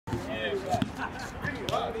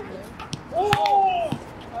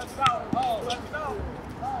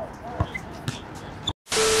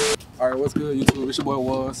Alright, what's good, YouTube? It's your boy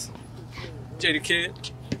iTzWuz. JD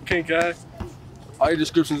Kid, King Guy. All your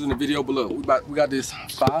descriptions in the video below. We got this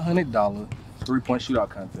 $500 3-point shootout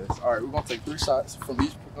contest. Alright, we're gonna take 3 shots from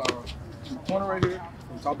each corner right here,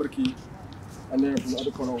 from the top of the key, and then from the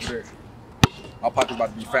other corner over there. My pocket's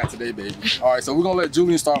about to be fat today, baby. Alright, so we're gonna let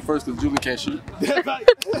Julian start first because Julian can't shoot.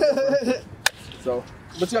 So,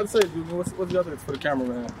 what you got to say, Julian? What's you got to say for the camera,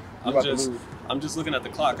 man? I'm just looking at the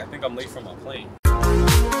clock. I think I'm late for my plane.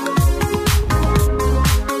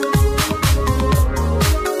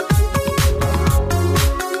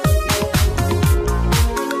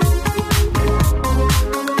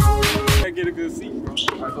 Can't get a good seat, bro.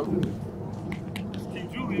 Alright, so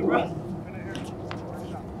Keep Julian, bro.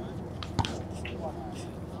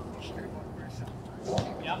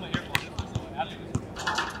 Yeah, I'm an airport.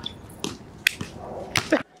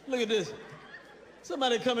 Look at this.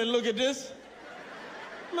 Somebody come and look at this.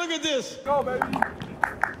 Look at this. go, baby.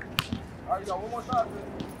 Alright, you got one more shot.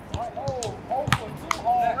 Oh, for 2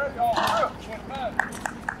 already. Oh, you want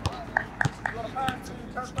to pass? You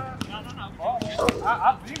test pass? No.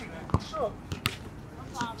 I beat it. Sure.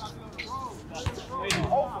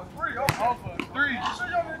 Oh, for 3. Oh, for 3. You sure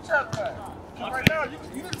you don't need a test pass? Right now, you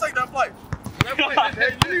need to take that flight. You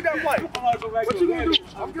need that flight. What you gonna do?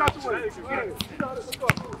 I'm gonna get out the way. You got it. Let's go.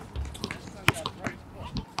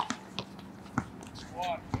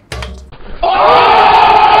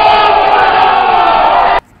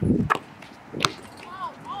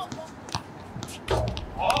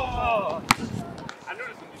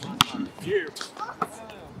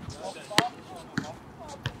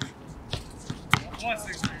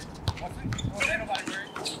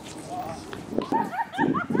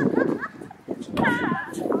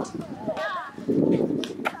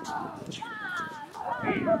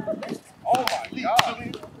 Oh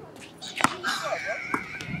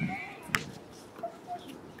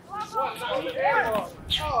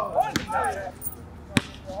my God.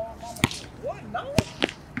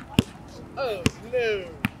 Oh no.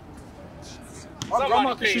 My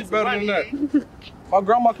grandma can shoot better than that. My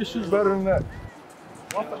grandma can shoot better than that.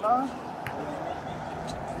 1 for 9?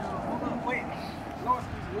 Wait. No,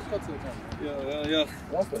 let's go to the camera. Yeah.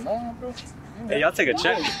 1 for 9, bro? Hey, y'all take a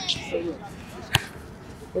check.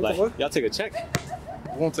 Like, y'all take a check.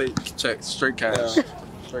 We won't take checks, straight cash. Yeah.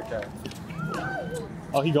 Straight cash.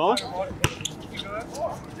 Oh, he gone? Let's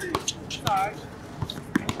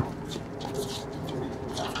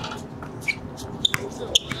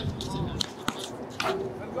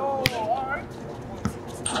go, alright.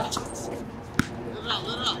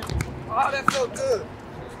 Oh, that's so good.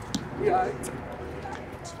 Yeah, alright.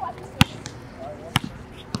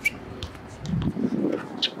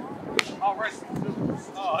 All right.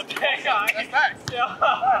 Oh, dang. That's facts. Yeah.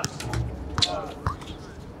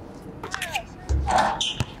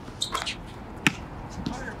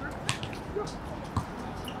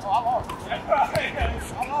 Oh, I lost.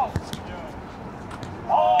 I lost.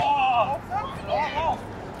 Oh!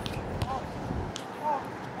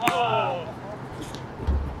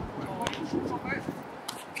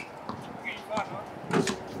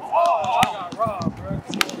 I got robbed, bro.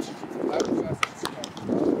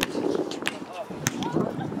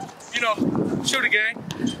 You know, shooter gang.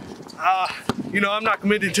 You know, I'm not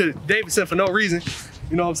committed to Davidson for no reason.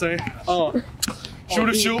 You know what I'm saying?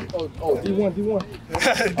 Shooter shoot. Oh, D1. D1.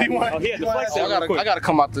 Oh, he had to flex that real quick. I gotta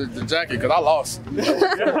come out the jacket because I lost.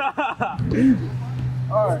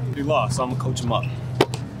 All right. He lost, so I'm gonna coach him up.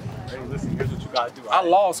 Hey, listen, here's what you gotta do. I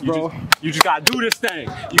lost, bro. You just gotta do this thing.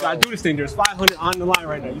 You gotta do this thing. There's 500 on the line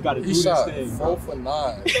right now. You gotta do this thing. 4 for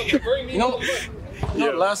 9. You know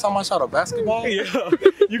the last time I shot a basketball? Yeah.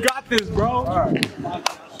 You got this, bro. All right.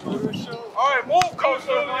 All right, move, coach.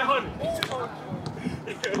 500.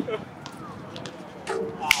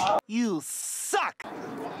 You suck.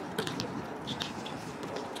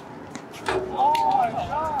 Oh my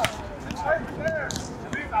God. It's right there. At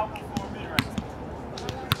least outperform me right now.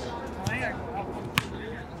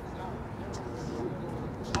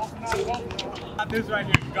 Got this right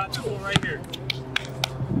here. You got this one right here.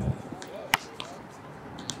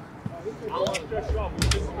 I don't want to stress you out, but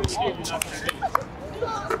this is a good game. You're not going to hit it. Go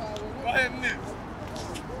ahead and miss.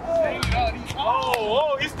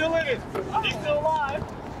 Oh, he's still in it. He's still alive.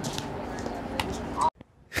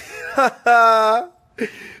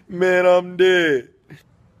 Man, I'm dead.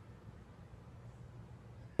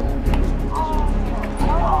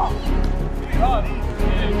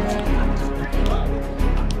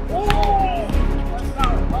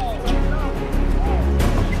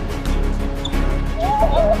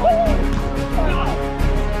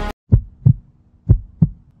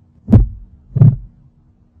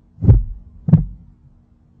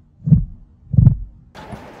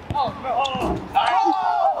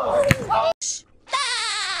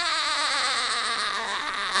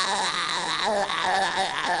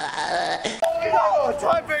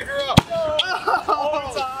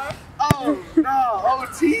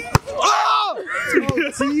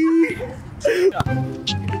 All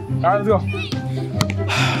right, let's go.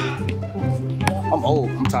 I'm old.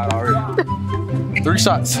 I'm tired already. 3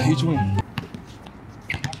 shots, each one.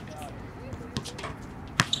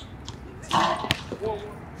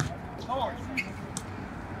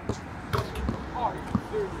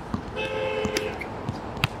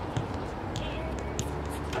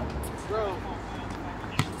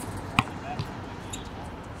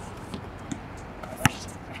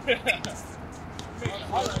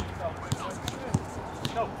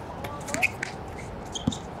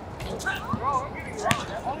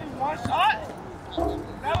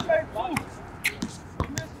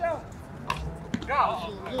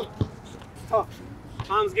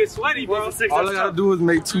 Times get sweaty, bro. All I gotta do is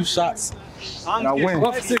make 2 shots. And I win.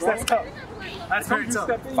 That's tough. That's very tough.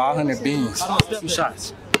 500 beans, 2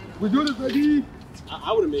 shots. We do this, baby.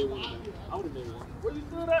 I would have made one. I would have made one. Where you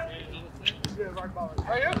do that?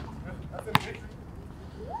 Right here? That's in the picture.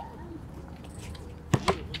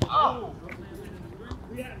 Oh.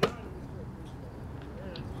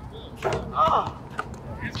 Oh.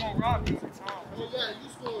 He's gonna rob you. Yeah, you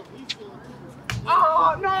scored. He scored.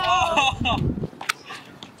 Oh, no!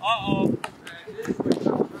 Uh-oh. Just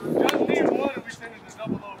need one and we send it to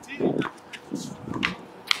double OT.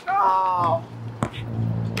 No!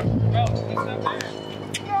 Bro, let's step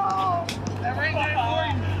in. No! That right there for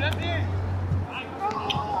you. Step in.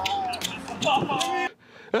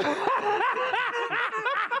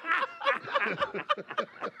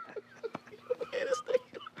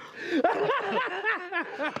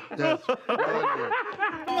 That's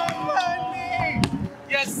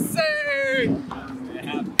Yes, sir!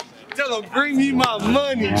 Tell him, bring me my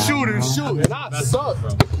money. Shoot. And I suck.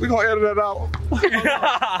 We gonna edit that out.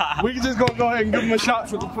 We just gonna go ahead and give him a shot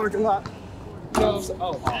for the parking lot. You know what I'm saying?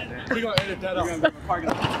 Oh, man. We gonna edit that out.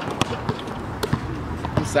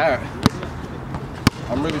 I'm sad.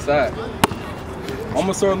 I'm really sad. I'm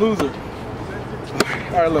a sore loser.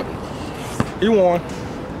 All right, look. He won.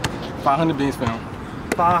 500 beans found.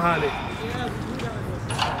 500.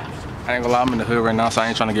 I ain't gonna lie, I'm in the hood right now, so I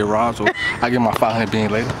ain't trying to get robbed, so I get my 500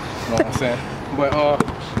 beans later. You know what I'm saying? But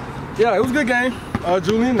yeah, it was a good game.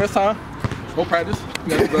 Julian, next time, go practice. You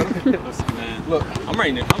gotta do better. Listen, man. Look, I'm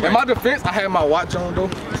ready. in my defense, I had my watch on though,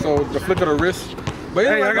 so the flick of the wrist. But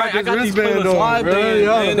Hey, anyway, I got these slide bands,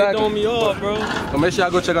 Man, yeah, they throwing me off, bro. So make sure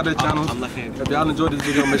y'all go check out their channels. I'm left-handed. If y'all enjoyed this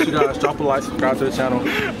video, make sure you guys drop a like, subscribe to the channel.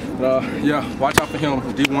 Yeah, watch out for him.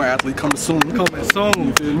 D1 athlete coming soon. Coming soon.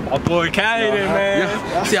 You feel me? My boy Kaden, man.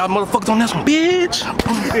 Yeah. See y'all motherfuckers on this one, bitch.